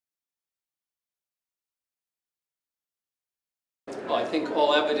Well, I think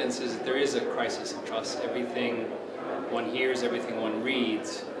all evidence is that there is a crisis of trust. Everything one hears, everything one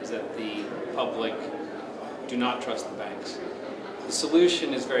reads is that the public do not trust the banks. The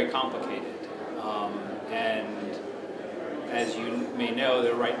solution is very complicated, and as you may know,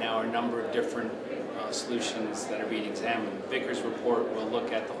 there right now are a number of different solutions that are being examined. The Vickers report will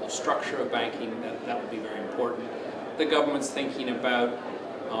look at the whole structure of banking. That will be very important. The government's thinking about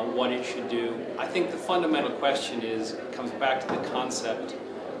what it should do. I think the fundamental question comes back to the concept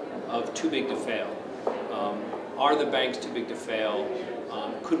of too big to fail. Are the banks too big to fail?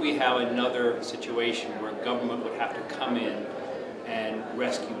 Could we have another situation where government would have to come in and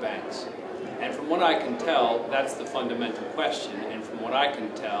rescue banks? And from what I can tell, that's the fundamental question. And from what I can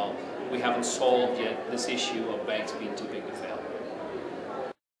tell, we haven't solved yet this issue of banks being too big to fail.